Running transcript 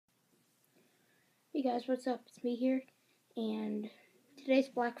Hey guys, what's up? It's me here, and today's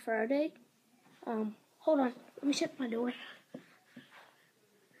Black Friday. Hold on, let me shut my door.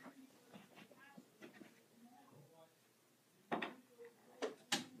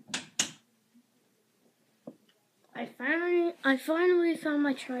 I finally found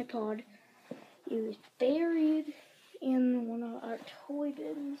my tripod. It was buried in one of our toy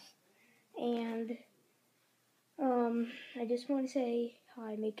bins, and I just want to say how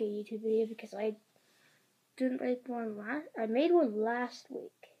I make a YouTube video because I didn't make one I made one last week.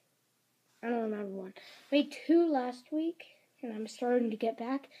 I don't remember one. I made two last week, and I'm starting to get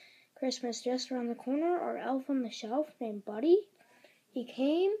back. Christmas just around the corner. Our elf on the shelf named Buddy. He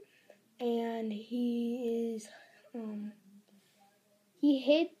came, and he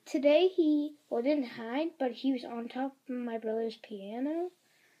hid today. He didn't hide, but he was on top of my brother's piano.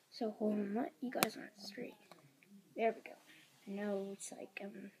 So hold on, let you guys on the street. There we go. I know it's like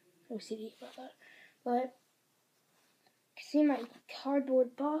OCD about that, but see my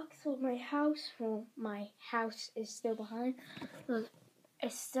cardboard box with my house. Well, my house is still behind. Look,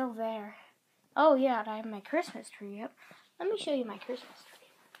 it's still there. Oh yeah, I have my Christmas tree up. Let me show you my Christmas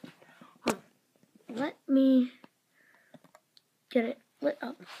tree. Let me get it lit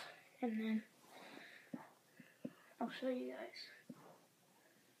up, and then I'll show you guys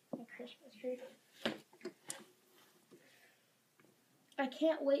my Christmas tree. I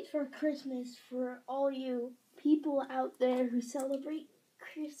can't wait for Christmas for all you people out there who celebrate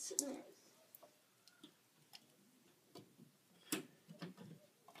Christmas.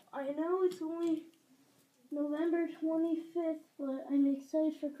 I know it's only November 25th, but I'm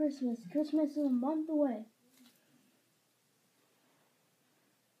excited for Christmas. Christmas is a month away.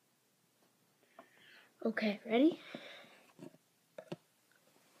 Okay, ready?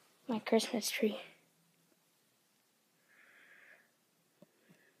 My Christmas tree.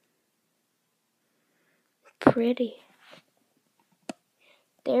 Pretty.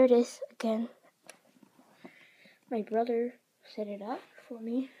 There it is again. My brother set it up for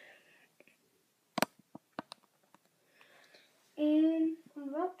me. And I'm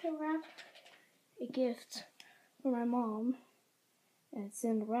about to wrap a gift for my mom. And it's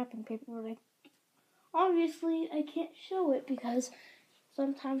in the wrapping paper, but obviously I can't show it because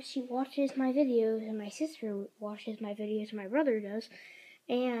sometimes she watches my videos and my sister watches my videos and my brother does.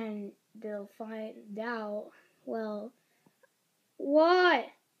 And they'll find out, well, what?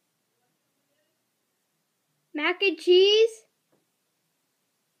 Mac and cheese?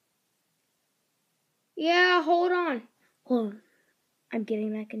 Yeah, hold on. Hold on. I'm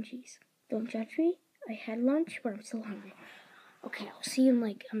getting mac and cheese. Don't judge me. I had lunch, but I'm still hungry. Okay, I'll see you in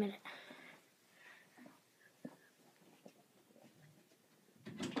like a minute.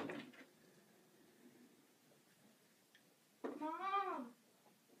 Mom!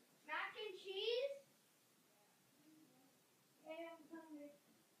 Mac and cheese? Yeah, I'm hungry.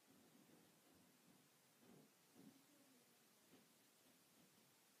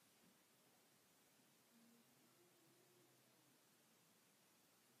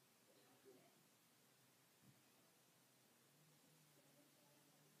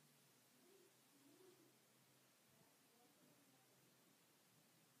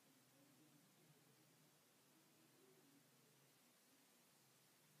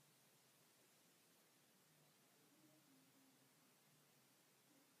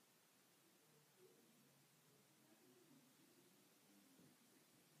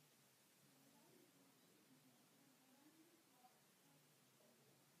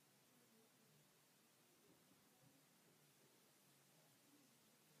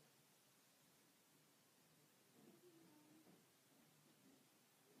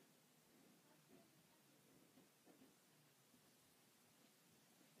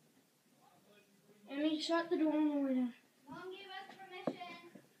 Let me shut the door on the way down. Mom gave us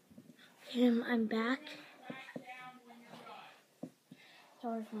permission. I'm back.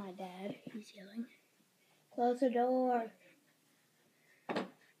 Sorry for my dad. He's yelling. Close the door.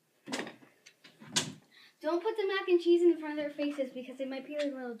 Don't put the mac and cheese in front of their faces because they might be a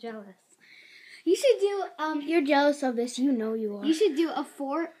little jealous. You should do You're jealous of this. You know you are. You should do a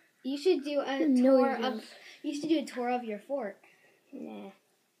fort. You should do a tour of. You should do a tour of your fort. Nah.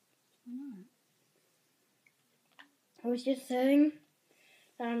 I was just saying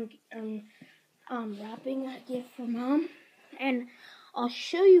that I'm wrapping a gift for Mom, and I'll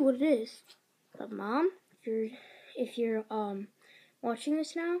show you what it is. But Mom, if you're watching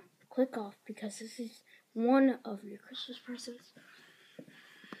this now, click off because this is one of your Christmas presents.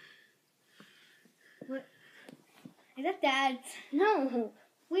 What? Is that Dad's? No.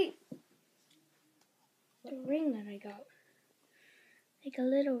 Wait. The ring that I got. Like a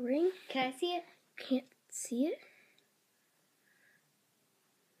little ring. Can I see it? Can't see it.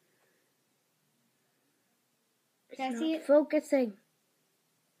 Can I see it? Focusing.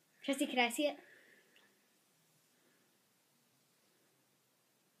 Jesse, can I see it?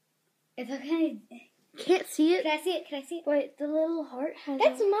 It's okay. Can't see it. Can I see it? Can I see it? Wait, the little heart has.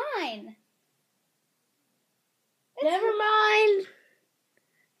 That's mine. Never mind.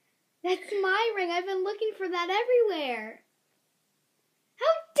 That's my ring. I've been looking for that everywhere. How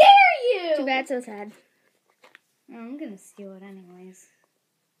dare you? Too bad, so sad. Oh, I'm gonna steal it anyways.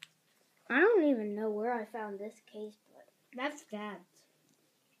 I don't even know where I found this case, but That's Dad's.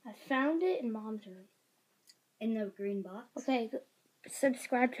 I found it in Mom's room. In the green box? Okay,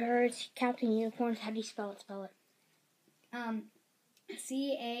 subscribe to her. It's Captain Unicorns. How do you spell it? Spell it. CaptainUnicorns.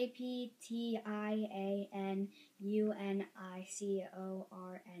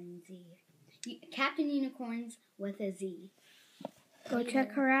 Captain Unicorns with a Z. Go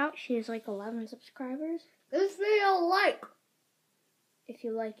check her out. She has like 11 subscribers. This video like. If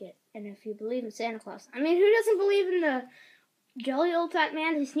you like it, and if you believe in Santa Claus. I mean, who doesn't believe in the jolly old fat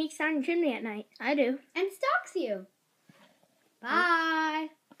man who sneaks down your chimney at night? I do. And stalks you. Bye.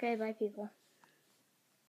 Okay, bye, people.